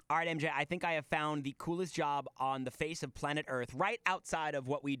All right, MJ, I think I have found the coolest job on the face of planet Earth, right outside of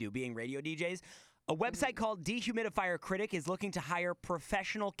what we do, being radio DJs. A website called Dehumidifier Critic is looking to hire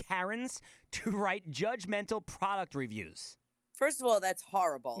professional Karens to write judgmental product reviews. First of all, that's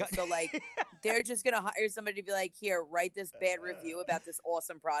horrible. So, like, they're just going to hire somebody to be like, here, write this bad review about this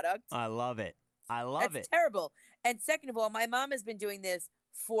awesome product. I love it. I love That's it. terrible. And second of all, my mom has been doing this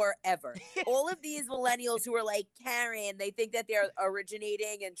forever. All of these millennials who are like Karen, they think that they're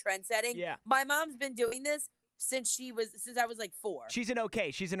originating and trend setting. Yeah. My mom's been doing this since I was like 4. She's an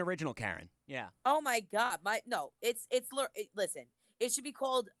original Karen. Yeah. Oh my God. Listen, it should be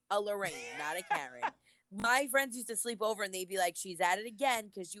called a Lorraine, not a Karen. My friends used to sleep over and they'd be like, she's at it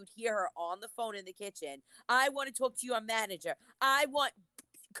again, because you'd hear her on the phone in the kitchen. I want to talk to your manager.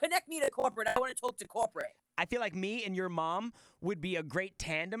 Connect me to corporate. I want to talk to corporate. I feel like me and your mom would be a great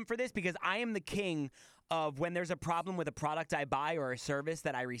tandem for this, because I am the king of when there's a problem with a product I buy or a service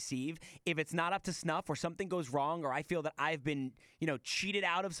that I receive. If it's not up to snuff or something goes wrong, or I feel that I've been, cheated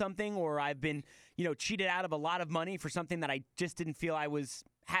out of something, or I've been, cheated out of a lot of money for something that I just didn't feel I was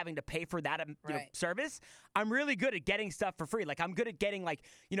having to pay for that service, I'm really good at getting stuff for free. Like, I'm good at getting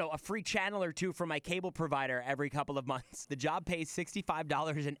a free channel or two from my cable provider every couple of months. The job pays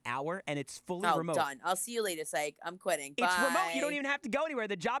 $65 an hour and it's fully remote. Done. I'll see you later, psych. I'm quitting. It's Bye. remote. You don't even have to go anywhere.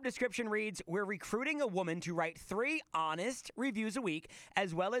 The job description reads, we're recruiting a woman to write 3 honest reviews a week,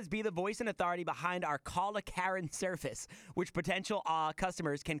 as well as be the voice and authority behind our Call a Karen service, which potential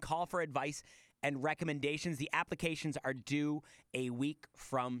customers can call for advice and recommendations. The applications are due a week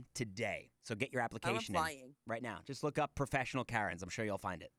from today. So get your application in right now. Just look up professional Karens. I'm sure you'll find it.